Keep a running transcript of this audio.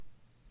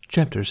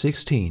Chapter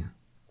 16.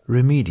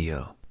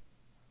 Remedial.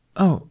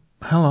 "Oh,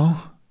 hello."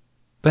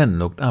 Ben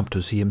looked up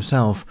to see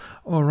himself,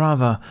 or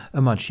rather,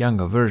 a much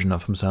younger version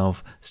of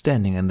himself,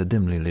 standing in the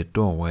dimly lit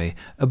doorway,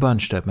 a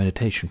bunched-up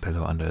meditation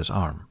pillow under his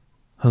arm.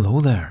 "Hello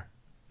there,"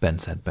 Ben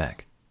said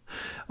back.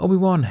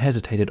 Obi-Wan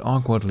hesitated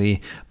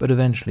awkwardly, but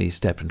eventually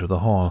stepped into the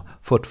hall,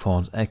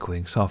 footfalls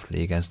echoing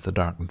softly against the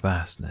darkened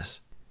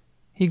vastness.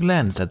 He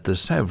glanced at the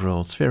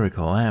several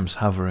spherical lamps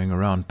hovering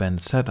around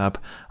Ben's setup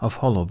of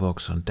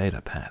holobooks and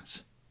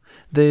datapads.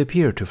 They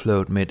appeared to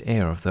float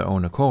mid-air of their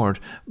own accord,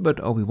 but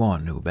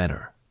Obi-Wan knew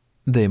better.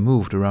 They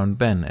moved around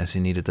Ben as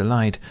he needed the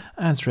light,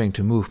 answering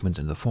to movements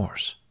in the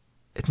Force.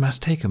 It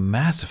must take a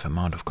massive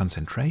amount of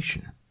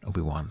concentration,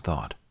 Obi-Wan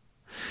thought.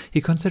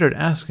 He considered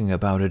asking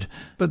about it,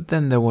 but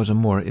then there was a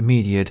more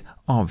immediate,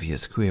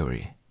 obvious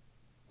query.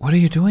 "What are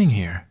you doing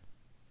here?"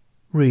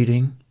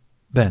 "Reading,"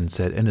 Ben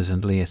said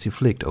innocently as he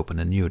flicked open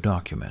a new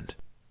document.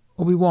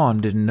 Obi-Wan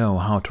didn't know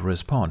how to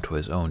respond to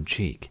his own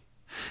cheek.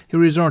 He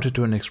resorted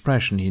to an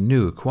expression he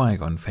knew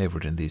Qui-Gon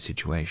favored in these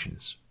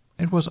situations.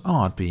 It was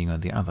odd being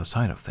on the other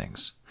side of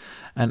things,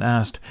 and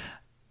asked,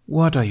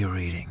 "What are you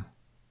reading?"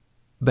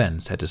 Ben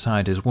set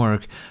aside his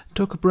work,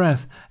 took a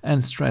breath,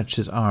 and stretched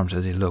his arms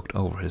as he looked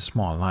over his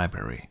small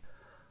library.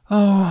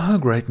 "Oh, a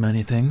great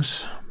many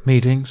things.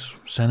 Meetings,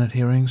 Senate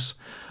hearings,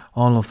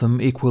 all of them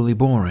equally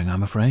boring,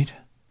 I'm afraid."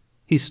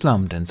 He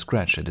slumped and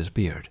scratched at his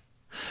beard.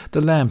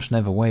 The lamps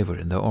never wavered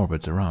in their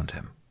orbits around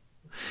him.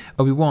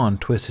 Obi-Wan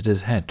twisted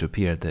his head to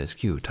peer at the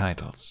askew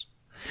titles.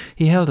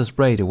 He held his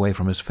braid away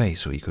from his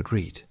face so he could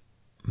read.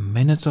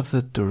 "Minutes of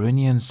the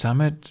Durinian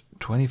Summit,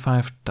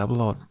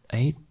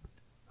 25-008?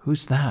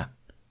 Who's that?"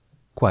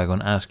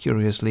 Qui-Gon asked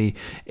curiously,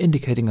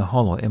 indicating a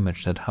hollow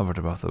image that hovered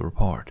above the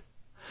report.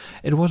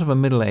 It was of a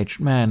middle-aged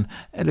man,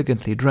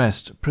 elegantly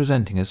dressed,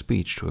 presenting a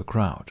speech to a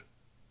crowd.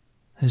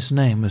 "His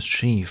name is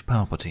Sheev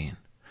Palpatine.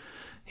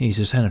 He's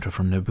a senator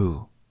from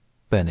Naboo,"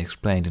 Ben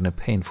explained in a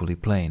painfully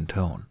plain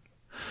tone.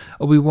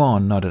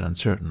 Obi-Wan nodded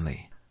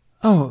uncertainly.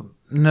 "Oh,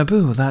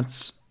 Naboo,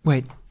 that's...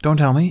 Wait, don't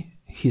tell me."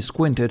 He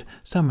squinted,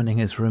 summoning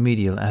his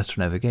remedial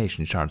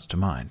astronavigation charts to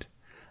mind.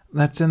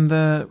 "That's in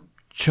the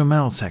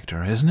Chomel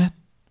sector, isn't it?"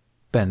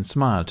 Ben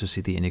smiled to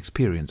see the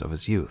inexperience of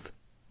his youth.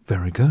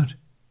 "Very good."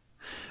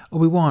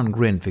 Obi-Wan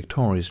grinned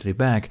victoriously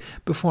back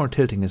before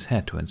tilting his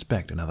head to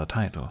inspect another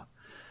title.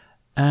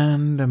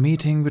 "And a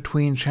meeting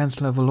between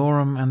Chancellor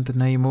Valorum and the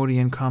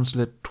Neimoidian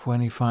Consulate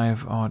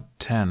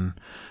 25-10.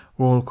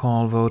 Roll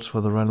call votes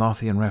for the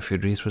Relothian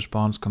Refugees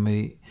Response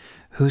Committee.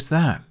 Who's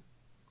that?"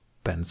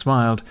 Ben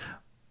smiled.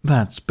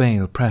 "That's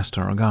Bail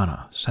Prester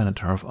Organa,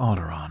 Senator of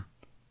Alderaan."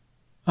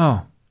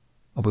 "Oh."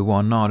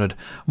 Obi-Wan nodded,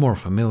 more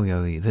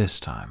familiarly this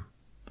time.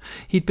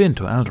 He'd been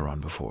to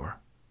Alderaan before.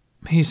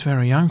 "He's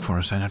very young for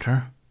a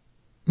senator."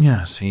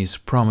 "Yes, he's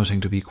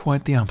promising to be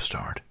quite the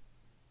upstart."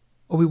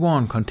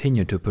 Obi-Wan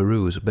continued to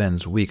peruse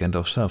Ben's weekend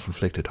of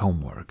self-inflicted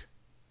homework.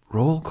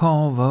 "Roll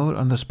call vote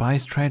on the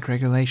Spice Trade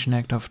Regulation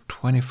Act of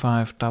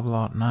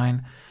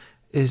 25-009.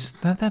 Is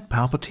that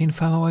Palpatine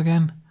fellow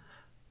again?"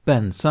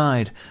 Ben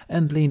sighed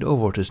and leaned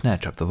over to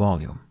snatch up the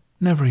volume.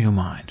 "Never you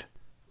mind."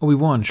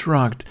 Obi-Wan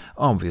shrugged,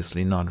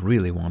 obviously not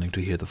really wanting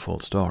to hear the full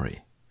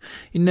story.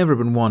 He'd never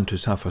been one to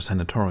suffer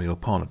senatorial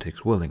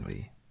politics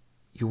willingly.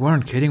 "You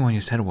weren't kidding when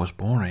you said it was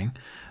boring.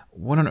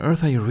 What on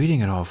earth are you reading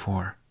it all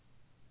for?"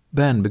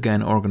 Ben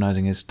began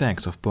organizing his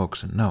stacks of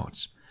books and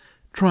notes,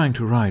 trying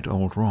to right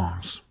old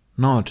wrongs.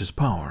 Knowledge is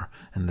power,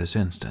 in this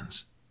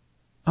instance.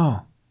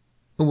 "Oh."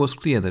 It was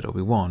clear that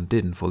Obi-Wan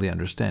didn't fully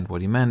understand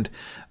what he meant,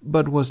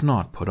 but was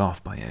not put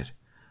off by it.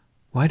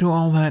 "Why do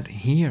all that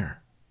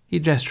here?" He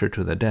gestured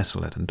to the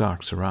desolate and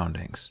dark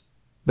surroundings.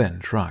 Ben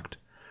shrugged.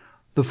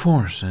 "The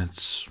Force,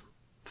 it's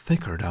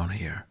thicker down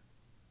here."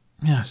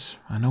 "Yes,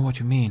 I know what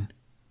you mean.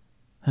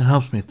 It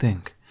helps me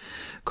think,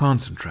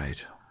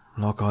 concentrate,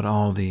 lock out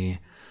all the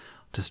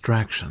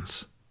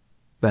distractions."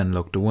 Ben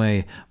looked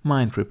away,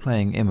 mind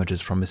replaying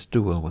images from his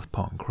duel with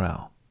Pong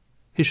Krell.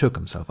 He shook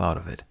himself out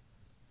of it.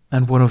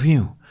 "And what of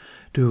you?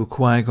 Do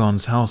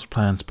Qui-Gon's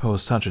houseplants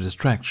pose such a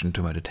distraction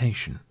to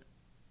meditation?"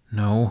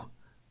 "No,"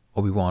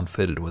 Obi-Wan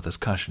fiddled with his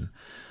cushion.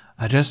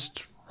 "I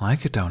just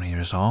like it down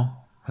here is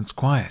all. It's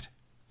quiet,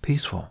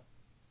 peaceful."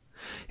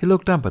 He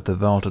looked up at the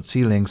vaulted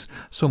ceilings,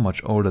 so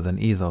much older than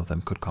either of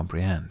them could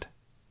comprehend.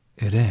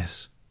 "It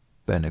is,"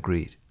 Ben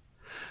agreed.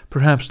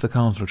 "Perhaps the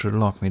Council should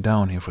lock me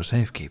down here for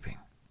safekeeping.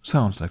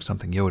 Sounds like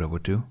something Yoda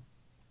would do."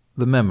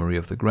 The memory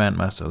of the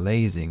Grandmaster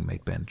lazing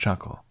made Ben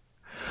chuckle.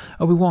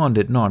 Obi-Wan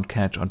did not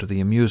catch on to the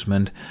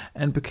amusement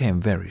and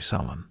became very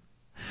sullen.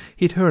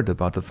 He'd heard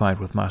about the fight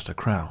with Master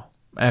Krell.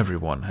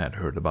 Everyone had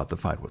heard about the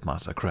fight with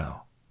Master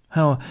Krell.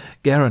 Hell,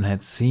 Garen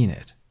had seen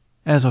it.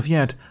 As of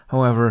yet,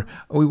 however,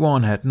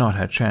 Obi-Wan had not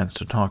had chance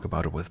to talk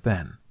about it with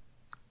Ben.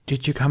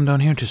 "Did you come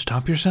down here to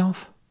stop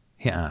yourself?"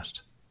 he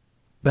asked.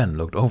 Ben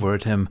looked over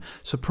at him,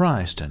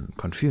 surprised and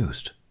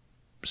confused.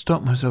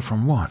 "Stop myself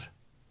from what?"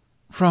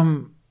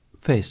 "From..."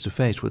 Face to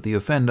face with the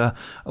offender,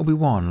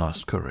 Obi-Wan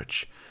lost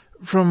courage.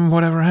 "From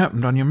whatever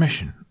happened on your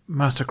mission.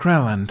 Master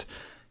Krell and..."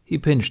 He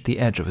pinched the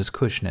edge of his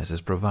cushion as his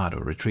bravado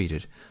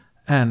retreated.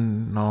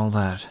 and all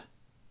that.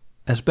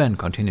 As Ben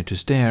continued to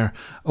stare,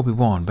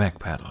 Obi-Wan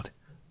backpedaled.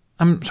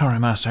 I'm sorry,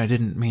 Master, I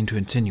didn't mean to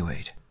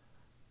insinuate.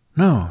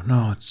 No,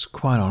 it's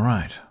quite all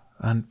right.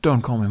 And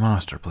don't call me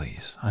Master,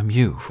 please. I'm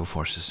you, for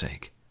Force's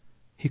sake.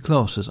 He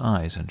closed his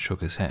eyes and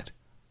shook his head.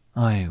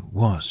 I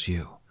was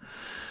you.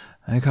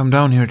 I come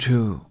down here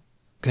to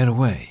get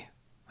away.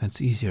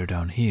 It's easier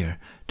down here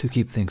to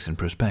keep things in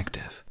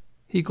perspective.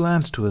 He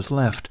glanced to his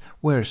left,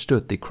 where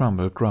stood the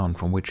crumbled ground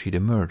from which he'd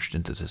emerged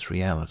into this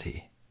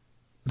reality.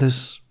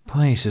 This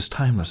place is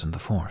timeless in the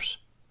Force.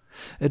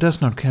 It does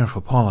not care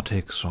for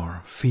politics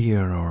or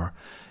fear or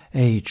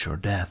age or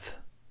death.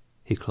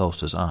 He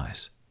closed his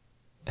eyes.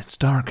 It's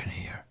dark in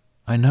here.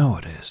 I know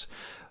it is,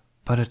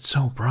 but it's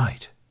so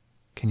bright.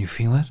 Can you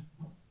feel it?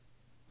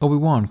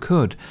 Obi-Wan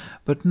could,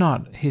 but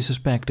not, he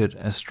suspected,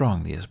 as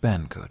strongly as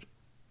Ben could.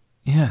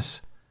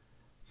 Yes.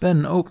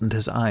 Ben opened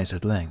his eyes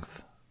at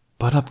length.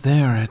 But up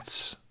there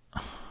it's,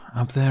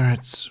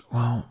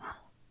 well,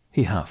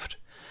 he huffed.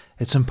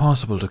 It's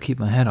impossible to keep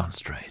my head on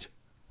straight.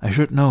 I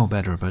should know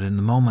better, but in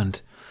the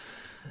moment,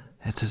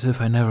 it's as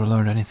if I never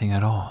learned anything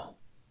at all.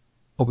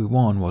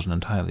 Obi-Wan wasn't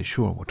entirely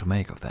sure what to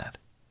make of that.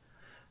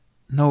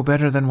 No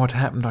better than what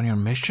happened on your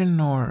mission,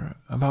 or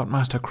about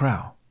Master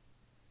Krell?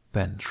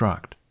 Ben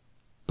shrugged.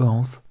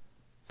 Both.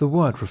 The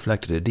word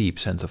reflected a deep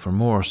sense of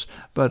remorse,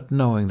 but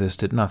knowing this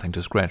did nothing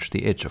to scratch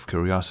the itch of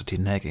curiosity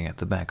nagging at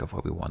the back of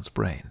Obi-Wan's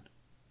brain.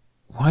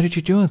 Why did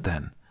you do it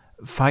then?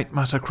 Fight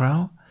Master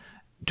Krell?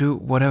 Do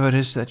whatever it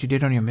is that you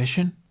did on your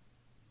mission?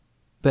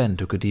 Ben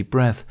took a deep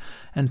breath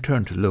and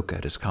turned to look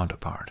at his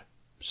counterpart.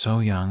 So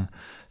young,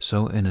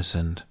 so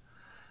innocent,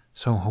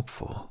 so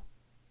hopeful.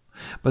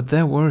 But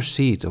there were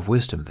seeds of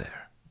wisdom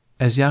there.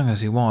 As young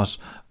as he was,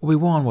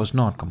 Obi-Wan was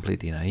not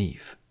completely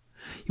naive.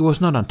 He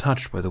was not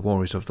untouched by the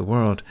worries of the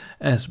world,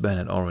 as Ben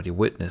had already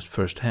witnessed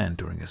firsthand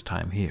during his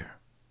time here.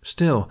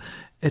 Still,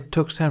 it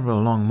took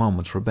several long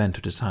moments for Ben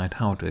to decide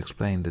how to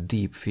explain the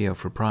deep fear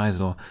of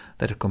reprisal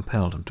that had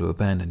compelled him to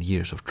abandon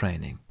years of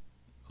training.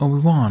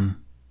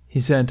 Obi-Wan, he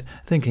said,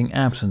 thinking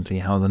absently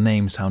how the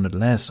name sounded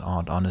less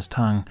odd on his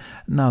tongue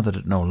now that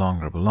it no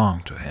longer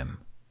belonged to him.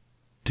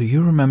 Do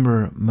you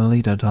remember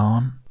Melita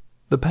Dawn?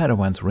 The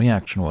Padawan's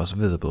reaction was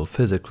visible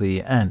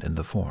physically and in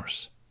the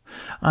Force.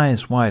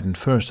 Eyes widened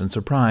first in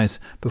surprise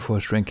before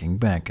shrinking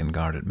back in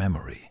guarded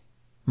memory.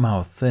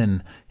 Mouth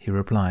thin, he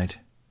replied,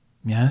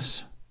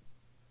 Yes?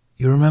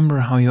 You remember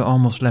how you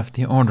almost left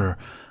the Order,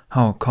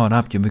 how caught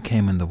up you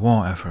became in the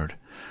war effort,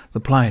 the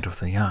plight of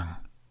the young.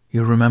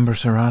 You remember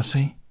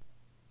Serasi?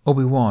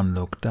 Obi-Wan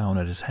looked down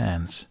at his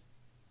hands.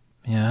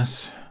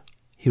 Yes,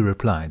 he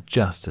replied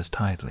just as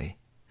tightly.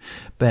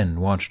 Ben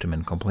watched him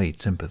in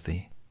complete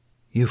sympathy.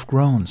 You've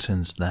grown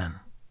since then.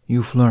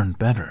 You've learned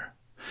better.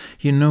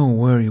 You know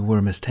where you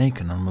were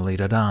mistaken on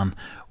Melita Dawn,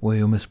 where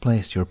you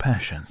misplaced your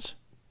passions.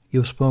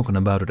 You've spoken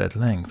about it at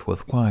length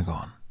with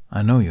Qui-Gon.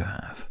 I know you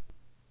have.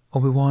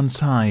 Obi-Wan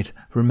sighed,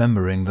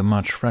 remembering the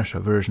much fresher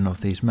version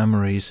of these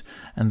memories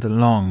and the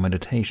long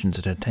meditations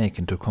it had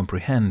taken to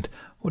comprehend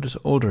what his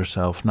older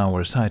self now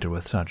recited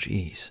with such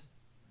ease.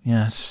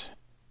 Yes,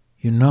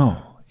 you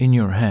know, in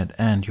your head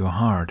and your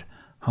heart,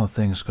 how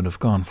things could have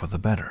gone for the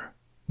better,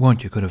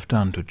 what you could have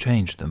done to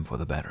change them for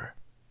the better.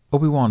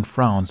 Obi-Wan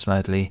frowned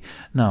slightly,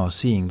 now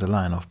seeing the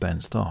line of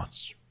Ben's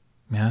thoughts.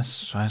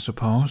 Yes, I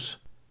suppose.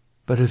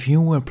 But if you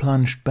were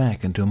plunged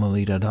back into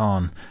Melita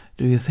Dawn,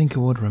 do you think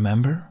you would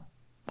remember?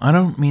 I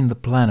don't mean the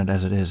planet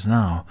as it is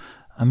now.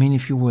 I mean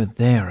if you were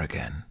there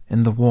again,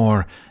 in the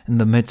war, in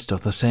the midst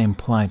of the same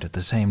plight at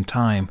the same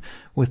time,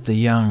 with the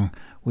young,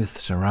 with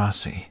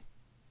Serasi.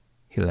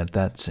 He let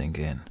that sink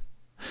in.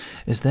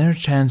 Is there a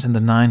chance in the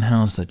 9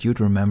 hells that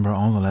you'd remember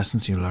all the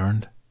lessons you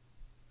learned?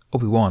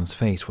 Obi-Wan's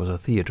face was a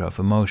theater of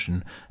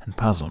emotion and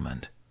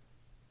puzzlement.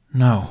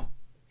 No,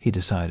 he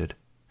decided.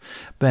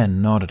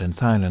 Ben nodded in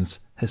silence,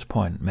 his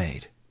point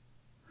made.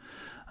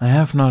 I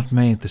have not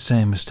made the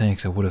same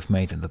mistakes I would have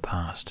made in the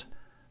past.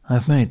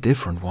 I've made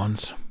different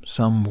ones,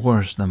 some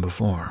worse than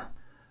before.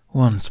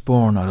 Ones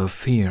born out of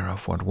fear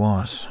of what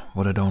was,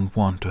 what I don't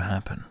want to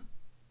happen.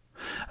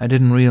 I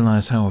didn't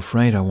realize how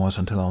afraid I was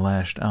until I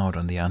lashed out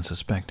on the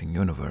unsuspecting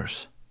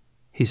universe.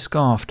 He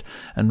scoffed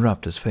and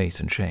rubbed his face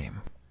in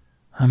shame.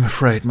 I'm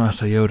afraid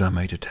Master Yoda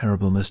made a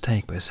terrible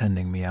mistake by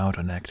sending me out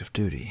on active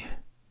duty.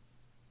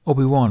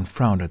 Obi-Wan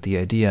frowned at the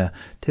idea,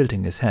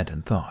 tilting his head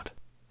in thought.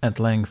 At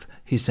length,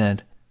 he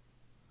said,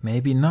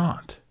 Maybe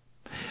not.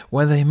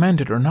 Whether he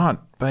meant it or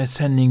not, by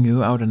sending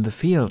you out in the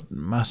field,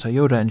 Master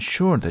Yoda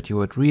ensured that you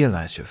would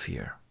realize your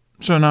fear.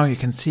 So now you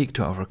can seek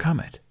to overcome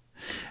it.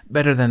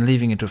 Better than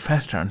leaving it to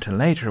fester until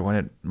later when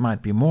it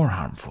might be more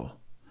harmful.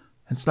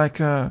 It's like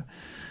an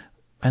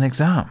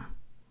exam.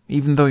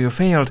 Even though you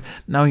failed,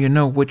 now you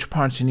know which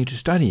parts you need to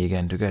study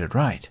again to get it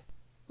right.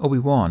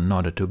 Obi-Wan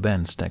nodded to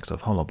Ben's stacks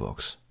of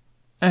holobooks.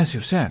 As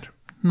you've said,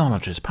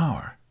 knowledge is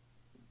power.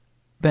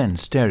 Ben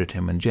stared at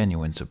him in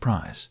genuine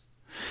surprise.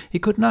 He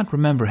could not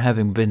remember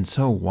having been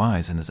so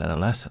wise in his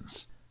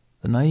adolescence.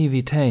 The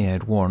naivete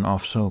had worn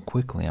off so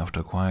quickly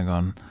after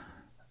Qui-Gon.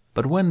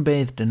 But when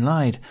bathed in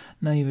light,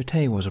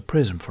 naivete was a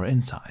prism for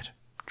insight.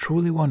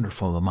 Truly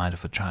wonderful the mind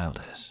of a child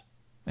is.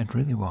 It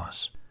really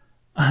was.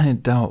 I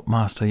doubt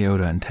Master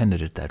Yoda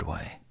intended it that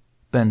way,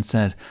 Ben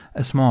said,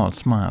 a small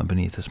smile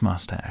beneath his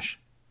mustache.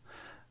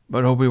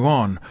 But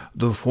Obi-Wan,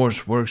 the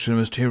Force works in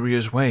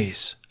mysterious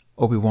ways,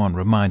 Obi-Wan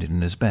reminded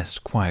in his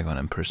best Qui-Gon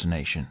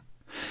impersonation.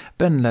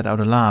 Ben let out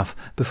a laugh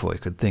before he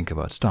could think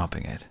about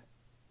stopping it.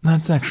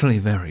 That's actually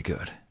very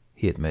good,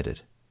 he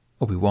admitted.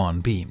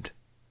 Obi-Wan beamed.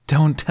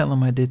 Don't tell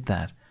him I did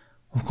that.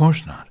 Of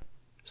course not.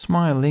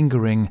 Smile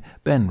lingering,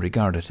 Ben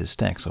regarded his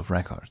stacks of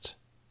records.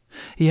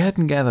 He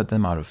hadn't gathered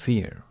them out of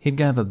fear. He'd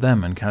gathered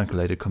them in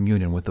calculated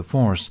communion with the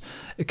Force,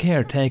 a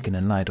care taken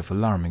in light of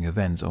alarming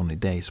events only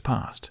days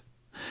past.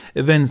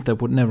 Events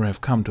that would never have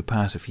come to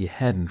pass if he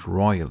hadn't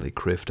royally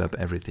criffed up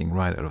everything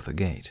right out of the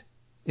gate.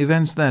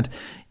 Events that,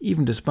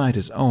 even despite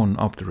his own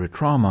obdurate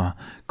trauma,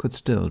 could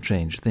still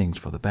change things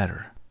for the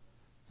better.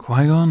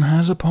 Qui-Gon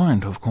has a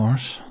point, of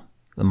course,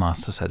 the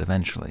Master said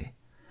eventually.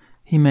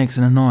 He makes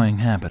an annoying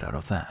habit out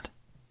of that.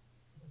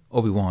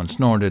 Obi-Wan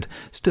snorted,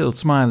 still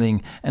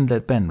smiling, and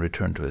let Ben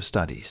return to his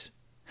studies.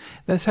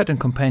 They sat in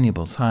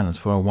companionable silence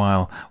for a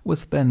while,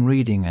 with Ben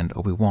reading and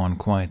Obi-Wan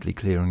quietly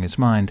clearing his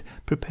mind,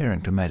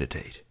 preparing to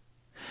meditate.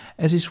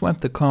 As he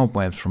swept the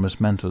cobwebs from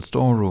his mental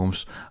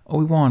storerooms,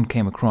 Obi-Wan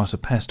came across a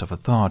pest of a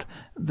thought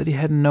that he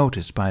hadn't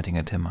noticed biting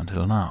at him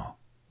until now.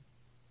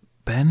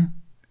 Ben?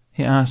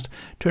 He asked,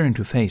 turning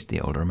to face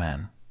the older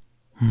man.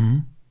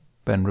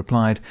 Ben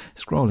replied,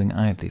 scrolling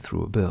idly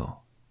through a bill.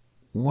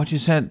 What you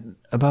said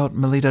about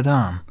Melita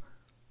Dan.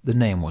 The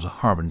name was a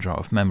harbinger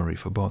of memory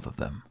for both of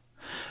them.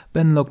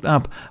 Ben looked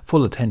up,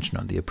 full attention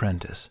on the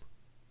apprentice.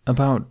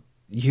 About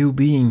you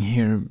being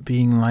here,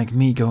 being like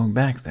me going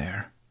back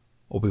there.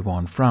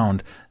 Obi-Wan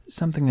frowned,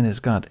 something in his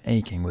gut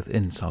aching with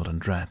insult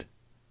and dread.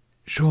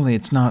 Surely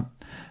it's not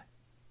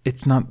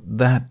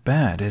that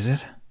bad, is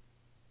it?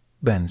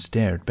 Ben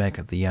stared back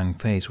at the young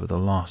face with a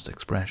lost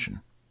expression.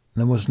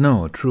 There was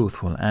no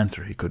truthful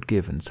answer he could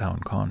give in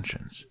sound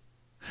conscience.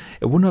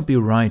 It would not be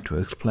right to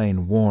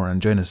explain war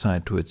and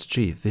genocide to its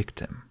chief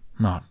victim.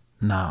 Not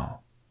now.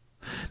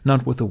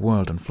 Not with the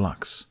world in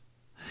flux.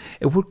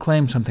 It would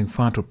claim something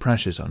far too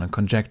precious on a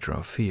conjecture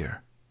of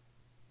fear.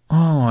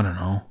 Oh, I don't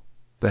know.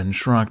 Ben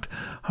shrugged,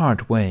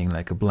 heart weighing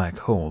like a black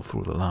hole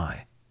through the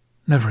lie.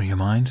 Never you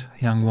mind,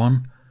 young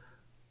one.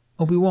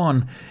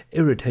 Obi-Wan,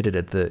 irritated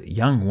at the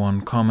young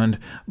one comment,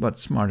 but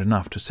smart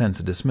enough to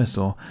sense a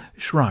dismissal,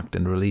 shrugged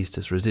and released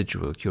his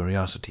residual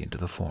curiosity into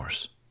the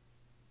Force.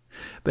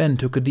 Ben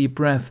took a deep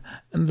breath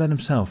and let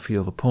himself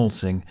feel the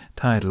pulsing,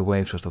 tidal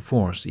waves of the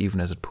Force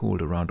even as it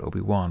pooled around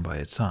Obi-Wan by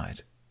its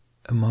side.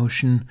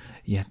 Emotion,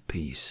 yet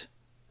peace.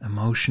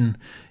 Emotion,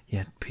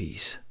 yet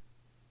peace.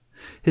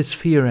 His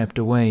fear ebbed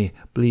away,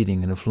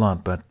 bleeding in a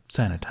flood, but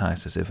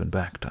sanitized as if in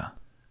Bacta.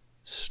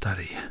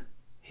 Study,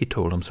 he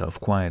told himself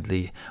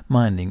quietly,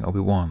 minding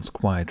Obi-Wan's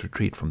quiet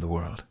retreat from the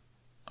world.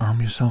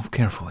 Arm yourself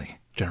carefully,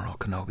 General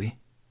Kenobi.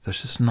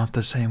 This is not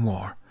the same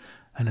war,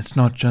 and it's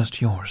not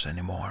just yours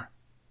anymore.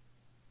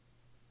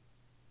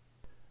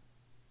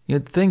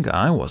 You'd think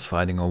I was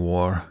fighting a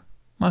war,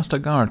 Master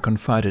Guard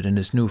confided in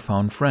his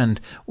newfound friend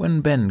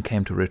when Ben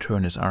came to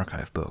return his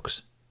archive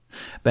books.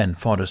 Ben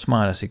fought a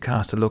smile as he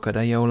cast a look at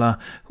Ayola,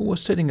 who was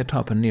sitting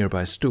atop a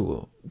nearby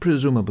stool,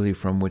 presumably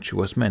from which she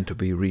was meant to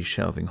be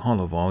reshelving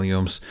hollow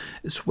volumes,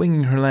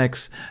 swinging her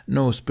legs,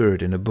 no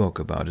spirit in a book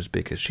about as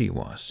big as she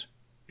was.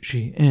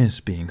 She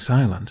is being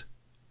silent,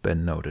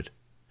 Ben noted.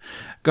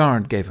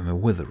 Guard gave him a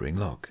withering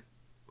look.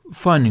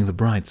 Finding the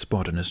bright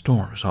spot in a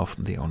storm is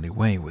often the only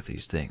way with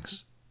these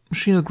things.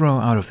 She'll grow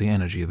out of the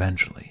energy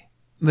eventually.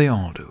 They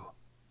all do.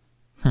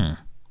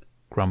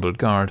 Grumbled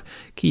Guard,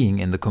 keying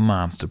in the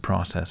commands to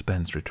process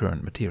Ben's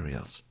returned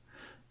materials.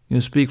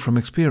 You speak from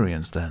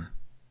experience, then?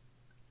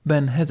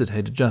 Ben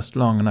hesitated just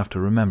long enough to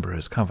remember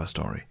his cover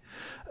story.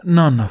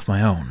 None of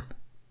my own.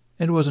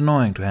 It was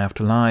annoying to have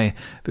to lie,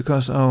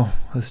 because,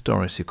 the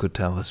stories he could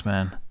tell this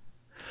man.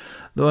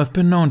 Though I've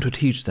been known to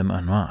teach them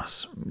en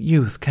masse,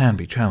 youth can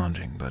be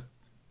challenging, but...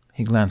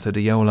 He glanced at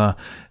Ayola,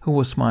 who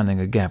was smiling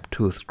a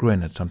gap-toothed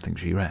grin at something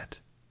she read.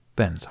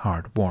 Ben's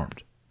heart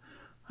warmed.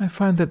 I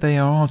find that they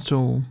are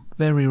also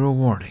very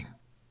rewarding.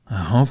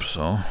 I hope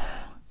so,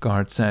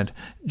 Guard said,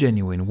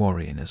 genuine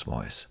worry in his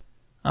voice.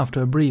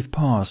 After a brief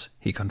pause,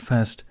 he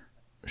confessed,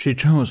 She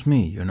chose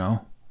me, you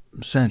know.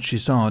 Said she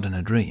saw it in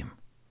a dream.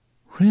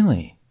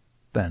 Really?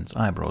 Ben's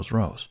eyebrows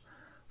rose.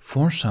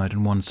 Foresight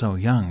in one so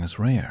young is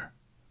rare.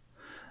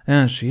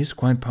 And she's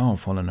quite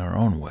powerful in her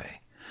own way.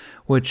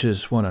 Which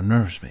is what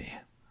unnerves me.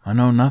 I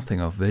know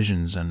nothing of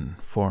visions and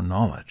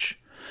foreknowledge.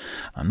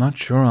 I'm not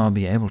sure I'll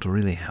be able to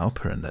really help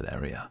her in that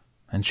area,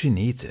 and she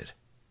needs it.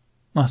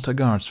 Master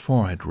Guard's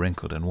forehead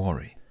wrinkled in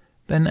worry.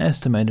 Ben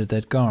estimated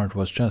that Guard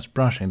was just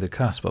brushing the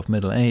cusp of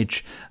middle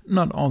age,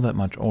 not all that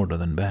much older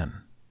than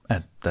Ben.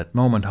 At that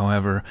moment,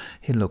 however,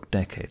 he looked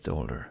decades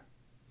older.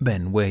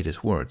 Ben weighed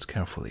his words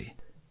carefully.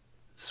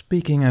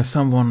 Speaking as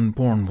someone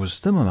born with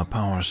similar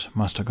powers,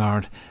 Master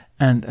Guard,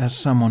 and as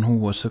someone who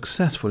was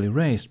successfully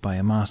raised by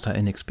a master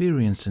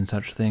inexperienced in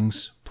such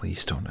things,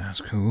 please don't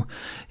ask who,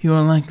 you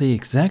are likely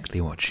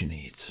exactly what she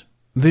needs.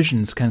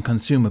 Visions can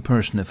consume a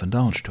person if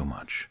indulged too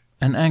much.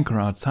 An anchor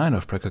outside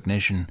of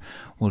precognition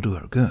will do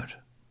her good,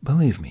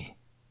 believe me."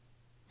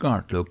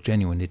 Guard looked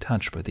genuinely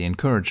touched by the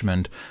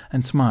encouragement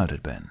and smiled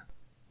at Ben.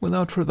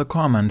 Without further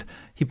comment,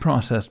 he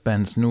processed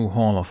Ben's new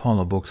haul of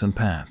hollow books and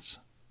pads.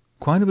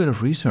 "Quite a bit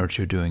of research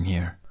you're doing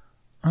here."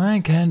 "I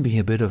can be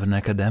a bit of an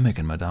academic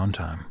in my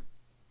downtime."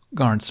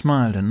 Guard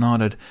smiled and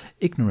nodded,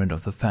 ignorant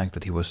of the fact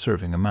that he was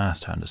serving a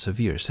master under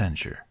severe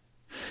censure.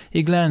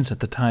 He glanced at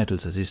the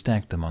titles as he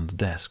stacked them on the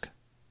desk.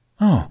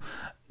 "Oh,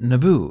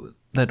 Naboo,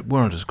 that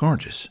world is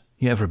gorgeous.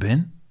 You ever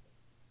been?"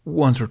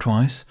 "Once or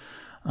twice.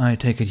 I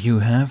take it you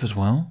have as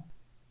well?"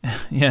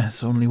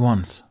 "Yes, only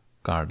once,"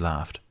 Guard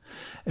laughed.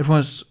 "It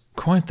was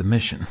quite the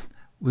mission.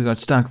 We got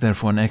stuck there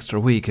for an extra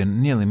week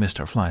and nearly missed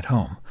our flight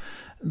home,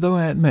 though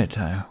I admit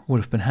I would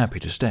have been happy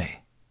to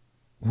stay."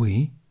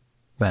 "We?"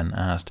 Ben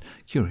asked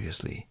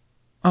curiously.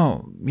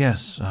 "Oh,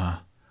 yes,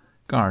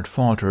 Guard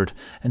faltered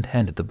and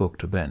handed the book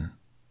to Ben.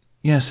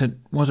 "Yes, it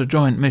was a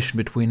joint mission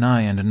between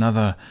I and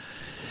another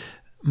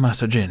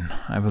Master Jin.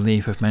 I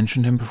believe I've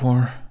mentioned him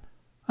before."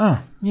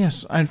 "Oh,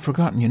 yes, I'd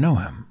forgotten you know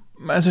him.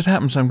 As it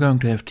happens, I'm going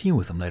to have tea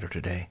with him later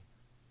today,"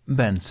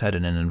 Ben said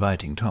in an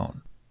inviting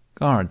tone.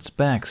 Guard's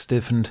back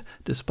stiffened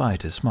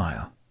despite his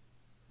smile.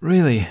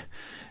 "Really?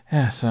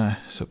 Yes, I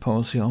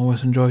suppose he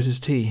always enjoys his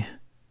tea."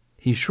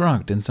 He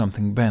shrugged in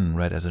something Ben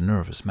read as a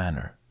nervous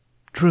manner.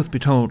 "Truth be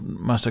told,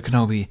 Master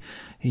Kenobi,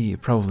 he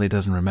probably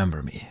doesn't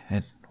remember me.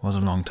 It was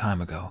a long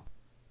time ago."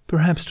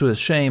 Perhaps to his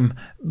shame,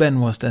 Ben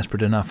was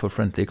desperate enough for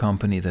friendly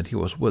company that he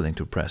was willing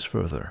to press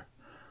further.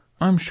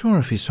 "I'm sure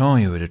if he saw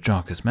you it'd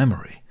jog his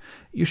memory.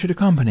 You should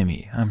accompany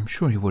me. I'm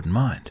sure he wouldn't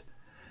mind."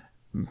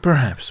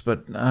 "Perhaps,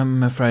 but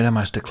I'm afraid I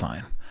must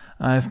decline.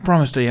 I've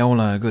promised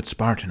Aola a good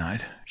spar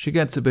tonight. She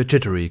gets a bit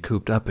jittery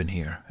cooped up in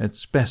here.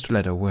 It's best to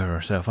let her wear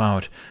herself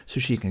out so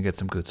she can get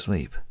some good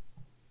sleep."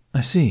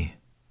 "I see,"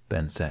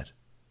 Ben said.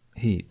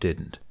 He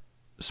didn't.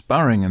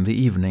 Sparring in the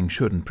evening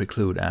shouldn't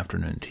preclude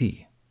afternoon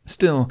tea.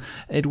 Still,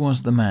 it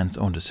was the man's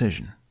own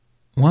decision.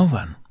 "Well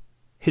then."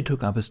 He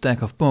took up a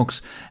stack of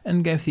books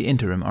and gave the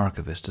interim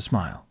archivist a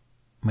smile.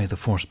 "May the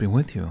Force be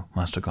with you,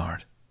 Master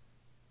Guard."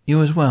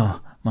 "You as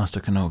well, Master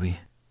Kenobi."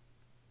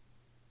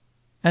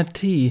 At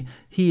tea,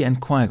 he and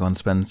Qui-Gon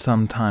spent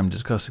some time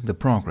discussing the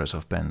progress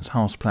of Ben's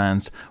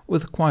houseplants,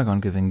 with Qui-Gon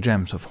giving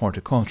gems of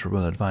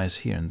horticultural advice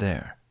here and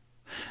there.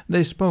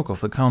 They spoke of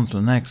the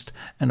council next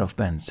and of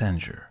Ben's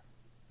censure.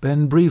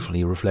 Ben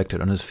briefly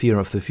reflected on his fear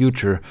of the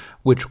future,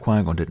 which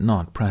Qui-Gon did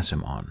not press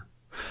him on,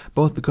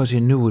 both because he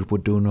knew it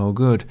would do no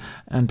good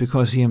and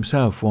because he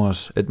himself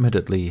was,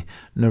 admittedly,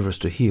 nervous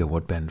to hear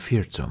what Ben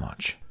feared so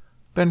much.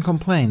 Ben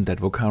complained that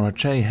Vokara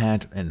Che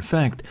had, in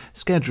fact,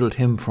 scheduled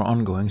him for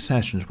ongoing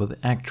sessions with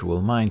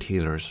actual mind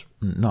healers,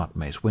 not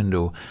Mace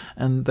Windu,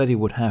 and that he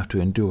would have to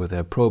endure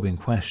their probing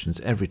questions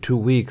every 2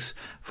 weeks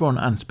for an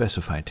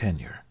unspecified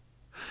tenure.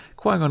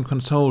 Qui-Gon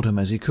consoled him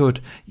as he could,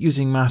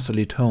 using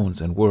masterly tones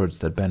and words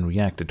that Ben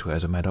reacted to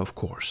as a matter of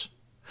course.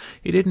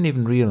 He didn't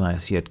even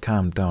realize he had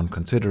calmed down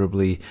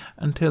considerably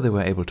until they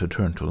were able to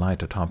turn to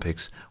lighter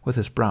topics with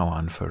his brow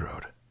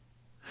unfurrowed.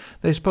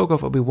 They spoke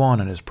of Obi-Wan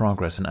and his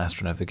progress in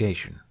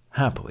astronavigation.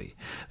 Happily,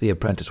 the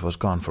apprentice was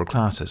gone for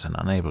classes and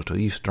unable to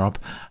eavesdrop,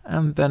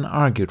 and then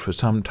argued for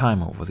some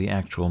time over the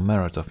actual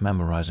merits of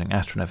memorizing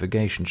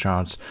astronavigation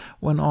charts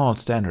when all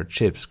standard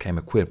ships came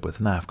equipped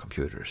with nav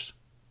computers.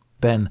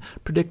 Ben,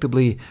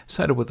 predictably,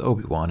 sided with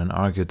Obi-Wan and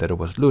argued that it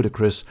was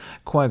ludicrous.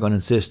 Qui-Gon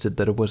insisted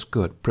that it was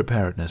good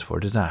preparedness for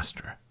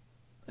disaster.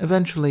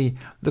 Eventually,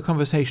 the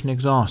conversation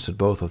exhausted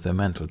both of their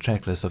mental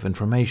checklists of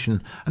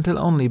information until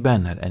only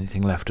Ben had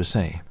anything left to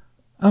say.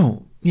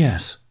 "Oh,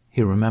 yes,"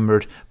 he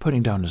remembered,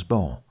 putting down his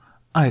bowl.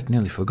 "I had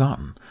nearly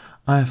forgotten.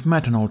 I've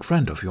met an old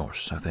friend of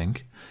yours, I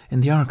think,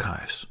 in the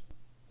archives."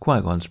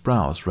 Qui-Gon's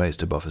brows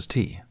raised above his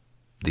tea.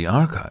 "The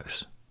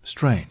archives?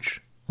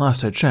 Strange.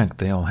 Last I checked,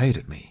 they all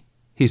hated me,"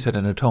 he said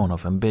in a tone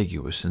of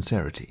ambiguous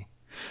sincerity.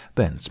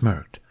 Ben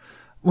smirked.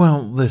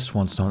 "Well, this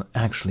one's not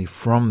actually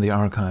from the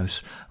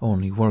archives,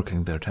 only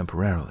working there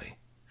temporarily.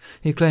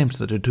 He claims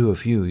that the two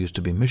of you used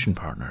to be mission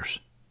partners."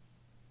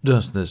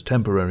 "Does this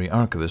temporary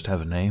archivist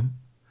have a name?"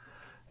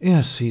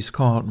 "Yes, he's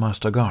called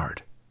Master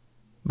Guard."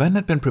 Ben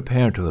had been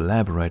prepared to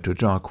elaborate to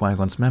jog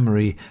Qui-Gon's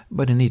memory,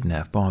 but he needn't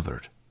have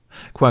bothered.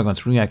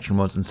 Qui-Gon's reaction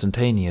was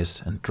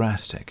instantaneous and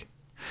drastic.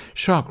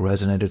 Shock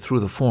resonated through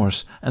the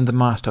Force, and the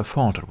master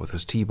faltered with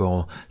his tea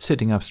bowl,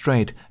 sitting up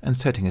straight and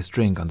setting his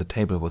drink on the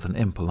table with an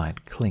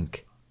impolite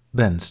clink.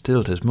 Ben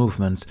stilled his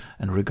movements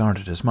and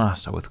regarded his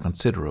master with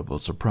considerable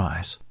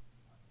surprise.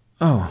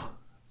 "Oh,"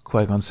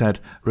 Qui-Gon said,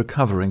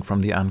 recovering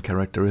from the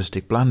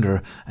uncharacteristic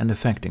blunder and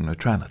affecting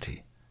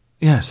neutrality.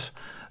 "Yes,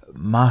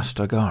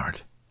 Master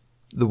Guard."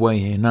 The way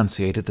he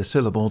enunciated the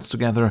syllables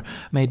together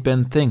made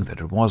Ben think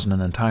that it wasn't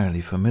an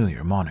entirely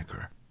familiar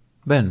moniker.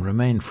 Ben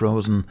remained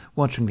frozen,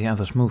 watching the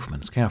other's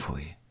movements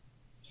carefully.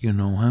 "You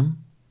know him?"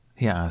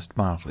 he asked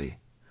mildly.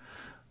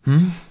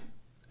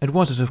 It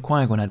was as if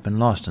Qui-Gon had been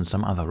lost in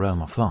some other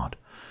realm of thought.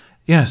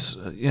 Yes,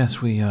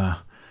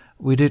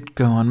 we did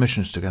go on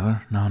missions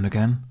together, now and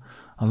again,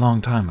 a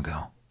long time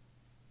ago."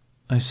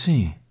 I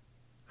see.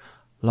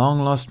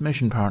 Long-lost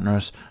mission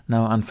partners,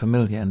 now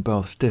unfamiliar and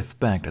both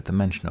stiff-backed at the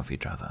mention of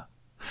each other.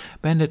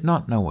 Ben did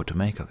not know what to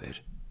make of it.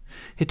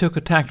 He took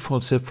a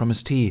tactful sip from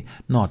his tea,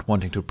 not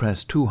wanting to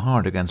press too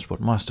hard against what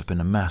must have been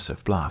a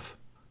massive bluff.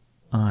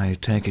 I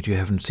take it you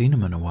haven't seen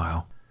him in a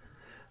while.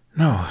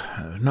 No,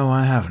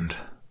 I haven't.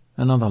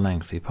 Another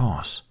lengthy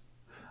pause.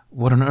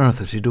 What on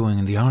earth is he doing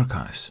in the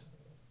archives?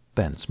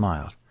 Ben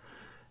smiled.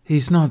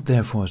 He's not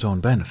there for his own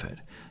benefit.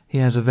 He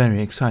has a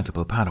very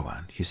excitable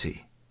Padawan, you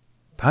see.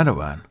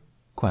 Padawan?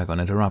 Qui-Gon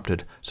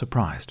interrupted,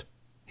 surprised.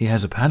 He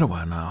has a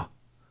Padawan now.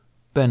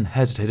 Ben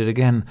hesitated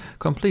again,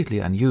 completely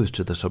unused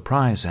to the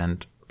surprise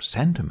and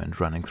sentiment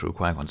running through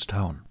Qui-Gon's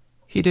tone.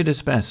 He did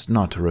his best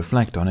not to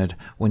reflect on it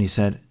when he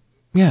said,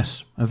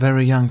 Yes, a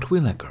very young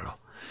Twi'lek girl.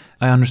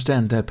 I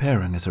understand their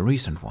pairing is a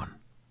recent one.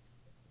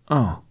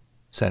 Oh,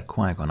 said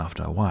Qui-Gon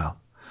after a while.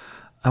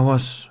 I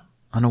was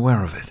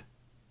unaware of it.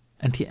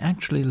 And he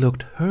actually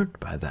looked hurt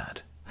by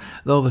that,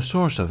 though the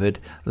source of it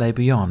lay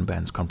beyond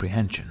Ben's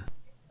comprehension.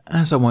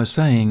 As I was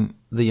saying,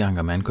 the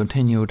younger man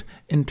continued,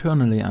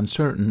 internally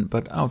uncertain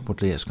but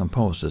outwardly as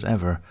composed as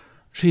ever,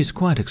 she's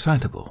quite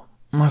excitable.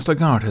 Master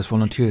Guard has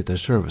volunteered their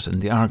service in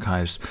the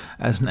archives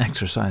as an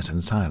exercise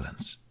in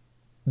silence.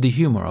 The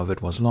humor of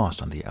it was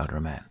lost on the elder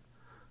man.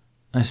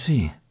 I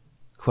see,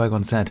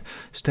 Qui-Gon said,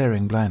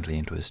 staring blindly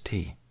into his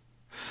tea.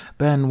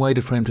 Ben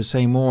waited for him to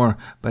say more,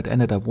 but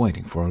ended up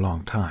waiting for a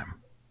long time.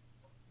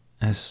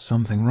 Is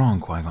something wrong,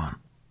 Qui-Gon?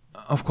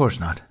 Of course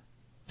not.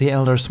 The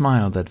elder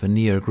smiled that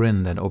veneer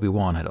grin that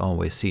Obi-Wan had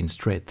always seen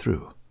straight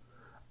through.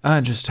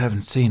 I just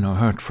haven't seen or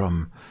heard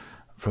from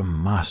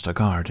Master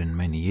Guard in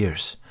many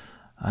years.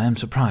 I am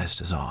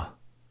surprised, is all.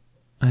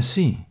 I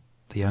see,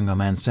 the younger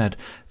man said,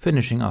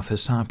 finishing off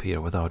his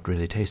sapir without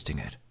really tasting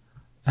it.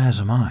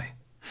 As am I.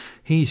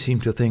 He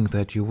seemed to think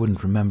that you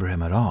wouldn't remember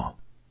him at all.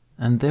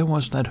 And there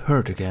was that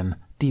hurt again,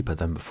 deeper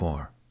than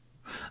before.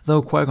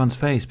 Though Qui-Gon's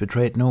face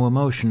betrayed no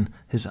emotion,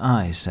 his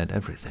eyes said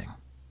everything.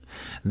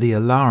 The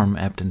alarm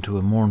ebbed into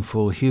a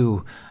mournful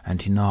hue,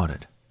 and he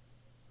nodded.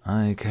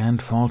 I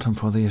can't fault him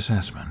for the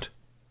assessment.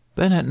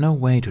 Ben had no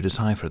way to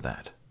decipher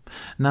that.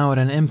 Now at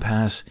an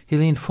impasse, he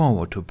leaned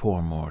forward to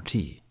pour more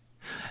tea.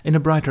 In a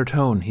brighter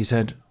tone, he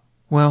said,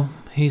 Well,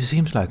 he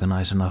seems like a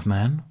nice enough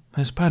man.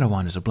 His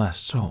Padawan is a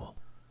blessed soul.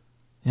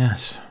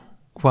 Yes,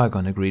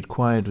 Qui-Gon agreed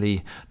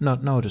quietly,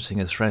 not noticing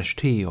his fresh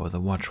tea or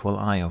the watchful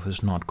eye of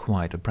his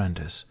not-quite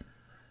apprentice.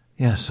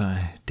 Yes,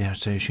 I dare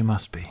say she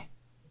must be.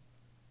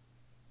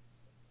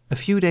 A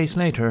few days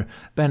later,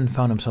 Ben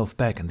found himself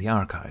back in the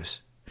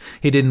archives.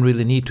 He didn't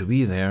really need to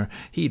be there.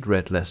 He'd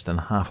read less than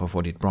half of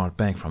what he'd brought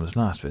back from his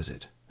last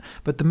visit.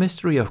 But the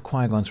mystery of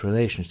Qui-Gon's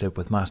relationship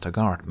with Master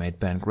Guard made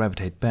Ben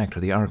gravitate back to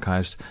the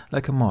archives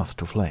like a moth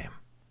to flame.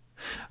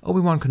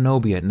 Obi-Wan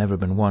Kenobi had never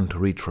been one to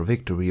reach for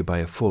victory by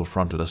a full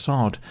frontal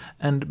assault,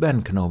 and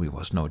Ben Kenobi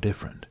was no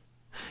different.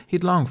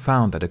 He'd long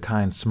found that a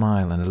kind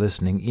smile and a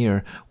listening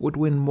ear would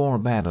win more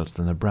battles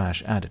than a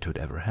brash attitude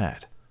ever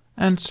had.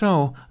 And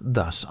so,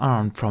 thus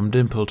armed from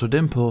dimple to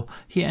dimple,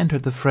 he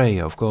entered the fray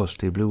of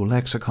ghostly blue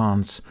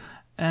lexicons,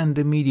 and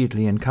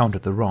immediately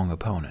encountered the wrong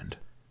opponent.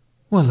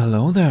 Well,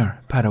 hello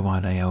there,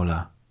 Padawan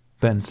Aola,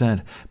 Ben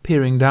said,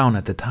 peering down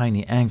at the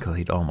tiny ankle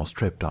he'd almost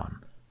tripped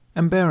on.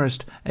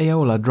 Embarrassed,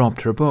 Aola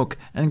dropped her book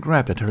and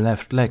grabbed at her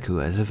left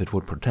leku as if it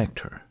would protect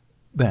her.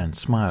 Ben's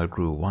smile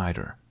grew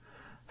wider.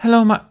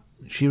 Hello,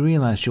 She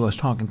realized she was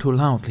talking too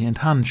loudly and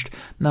hunched,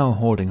 now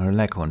holding her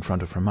leku in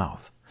front of her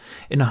mouth.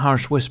 In a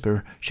harsh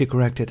whisper, she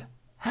corrected,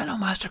 Hello,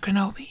 Master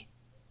Kenobi.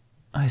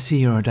 I see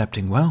you're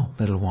adapting well,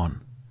 little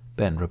one,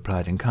 Ben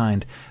replied in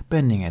kind,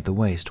 bending at the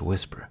waist to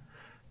whisper.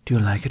 Do you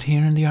like it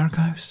here in the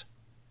archives?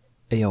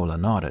 Aola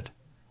nodded.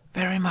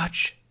 Very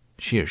much,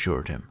 she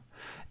assured him.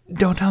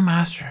 Don't tell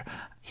Master.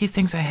 He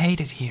thinks I hate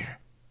it here.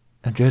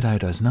 A Jedi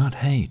does not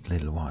hate,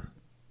 little one.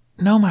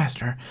 No,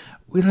 Master.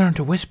 We learn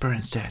to whisper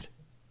instead.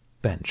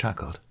 Ben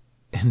chuckled.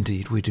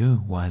 Indeed we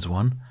do, wise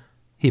one.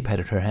 He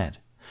patted her head.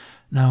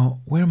 Now,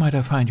 where might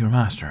I find your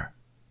master?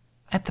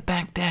 At the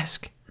back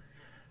desk.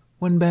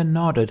 When Ben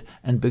nodded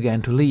and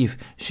began to leave,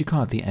 she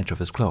caught the edge of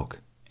his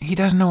cloak. He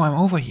doesn't know I'm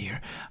over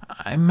here.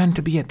 I meant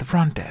to be at the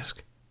front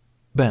desk.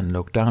 Ben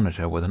looked down at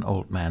her with an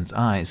old man's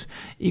eyes,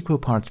 equal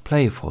parts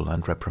playful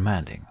and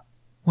reprimanding.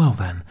 Well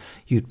then,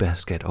 you'd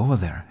best get over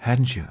there,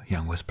 hadn't you,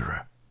 young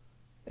whisperer?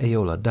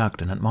 Aola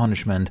ducked in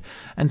admonishment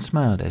and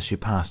smiled as she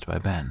passed by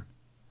Ben.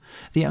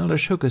 The elder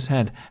shook his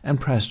head and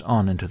pressed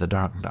on into the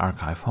darkened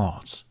archive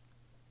halls.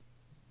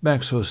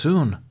 Back so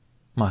soon,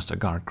 Master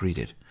Guard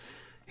greeted.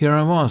 Here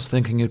I was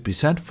thinking you'd be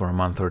set for a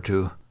month or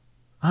two.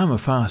 I'm a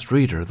fast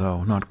reader,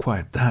 though not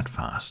quite that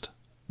fast.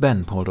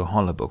 Ben pulled a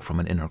holobook from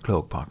an inner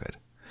cloak pocket.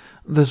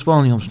 This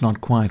volume's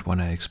not quite what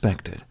I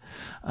expected.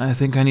 I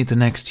think I need the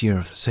next year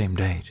of the same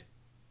date.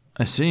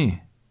 I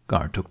see.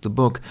 Guard took the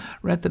book,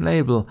 read the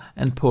label,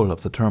 and pulled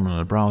up the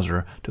terminal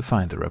browser to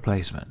find the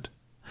replacement.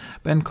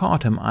 Ben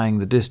caught him eyeing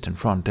the distant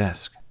front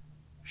desk.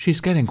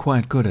 She's getting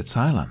quite good at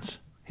silence,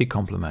 he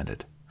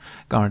complimented.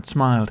 Guard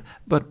smiled,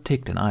 but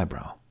ticked an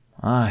eyebrow.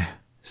 Aye,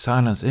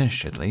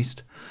 silence-ish, at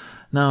least.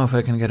 Now if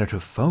I can get her to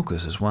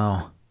focus as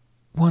well.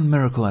 One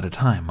miracle at a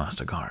time,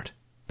 Master Guard,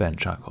 Ben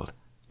chuckled.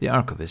 The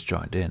archivist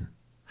joined in.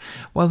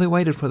 While they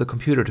waited for the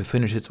computer to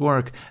finish its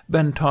work,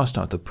 Ben tossed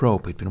out the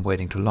probe he'd been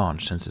waiting to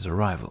launch since his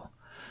arrival.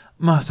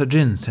 Master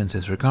Jin sends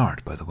his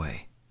regard, by the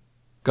way.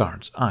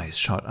 Guard's eyes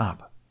shot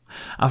up.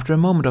 After a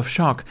moment of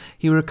shock,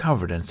 he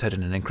recovered and said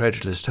in an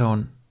incredulous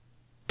tone,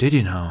 "Did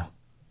you know?"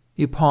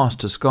 He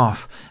paused to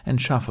scoff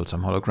and shuffled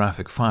some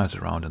holographic files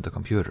around in the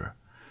computer.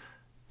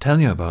 "Tell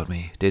you about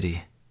me, did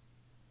he?"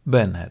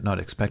 Ben had not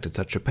expected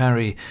such a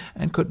parry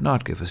and could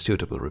not give a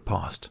suitable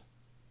riposte.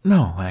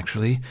 "No,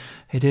 actually,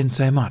 he didn't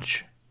say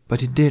much,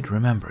 but he did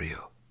remember you."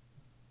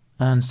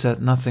 "And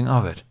said nothing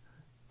of it."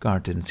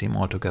 Guard didn't seem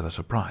altogether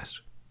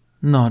surprised.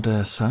 "Not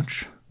as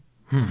such."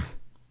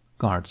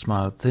 Guard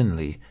smiled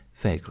thinly,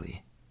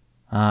 vaguely.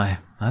 "Aye,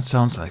 that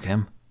sounds like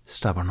him.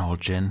 Stubborn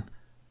old Jin."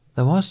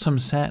 There was some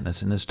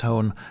sadness in his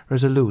tone,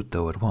 resolute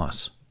though it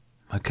was.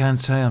 "I can't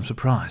say I'm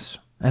surprised.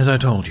 As I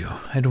told you,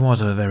 it was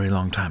a very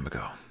long time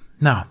ago.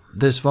 Now,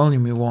 this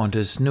volume you want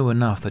is new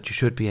enough that you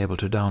should be able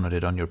to download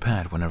it on your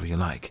pad whenever you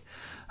like.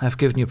 I've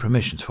given you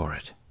permissions for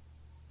it."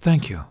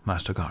 "Thank you,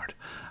 Master Guard.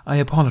 I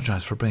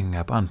apologize for bringing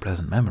up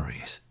unpleasant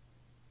memories."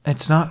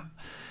 "It's not—"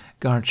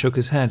 Guard shook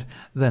his head,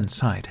 then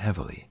sighed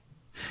heavily.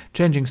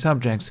 Changing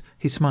subjects,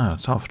 he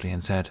smiled softly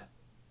and said,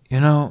 "You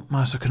know,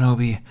 Master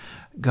Kenobi,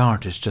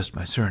 Guard is just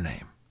my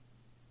surname."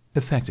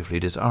 Effectively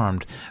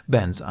disarmed,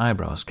 Ben's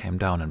eyebrows came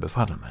down in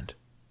befuddlement.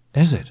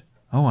 "Is it?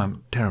 Oh,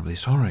 I'm terribly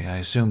sorry. I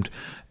assumed...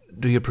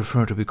 Do you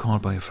prefer to be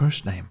called by your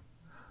first name?"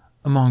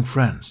 "Among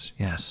friends,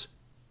 yes."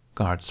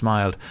 Guard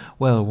smiled,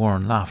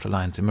 well-worn laughter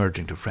lines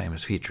emerging to frame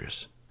his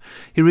features.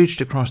 He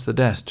reached across the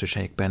desk to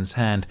shake Ben's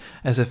hand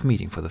as if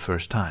meeting for the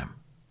first time.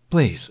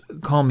 "Please,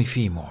 call me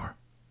Feemore."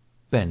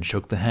 Ben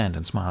shook the hand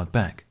and smiled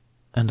back.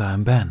 "And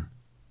I'm Ben."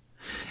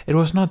 It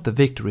was not the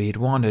victory he'd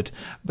wanted,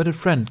 but a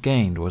friend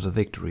gained was a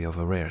victory of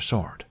a rare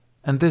sort.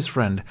 And this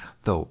friend,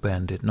 though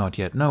Ben did not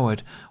yet know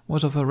it,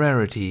 was of a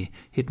rarity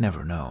he'd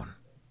never known.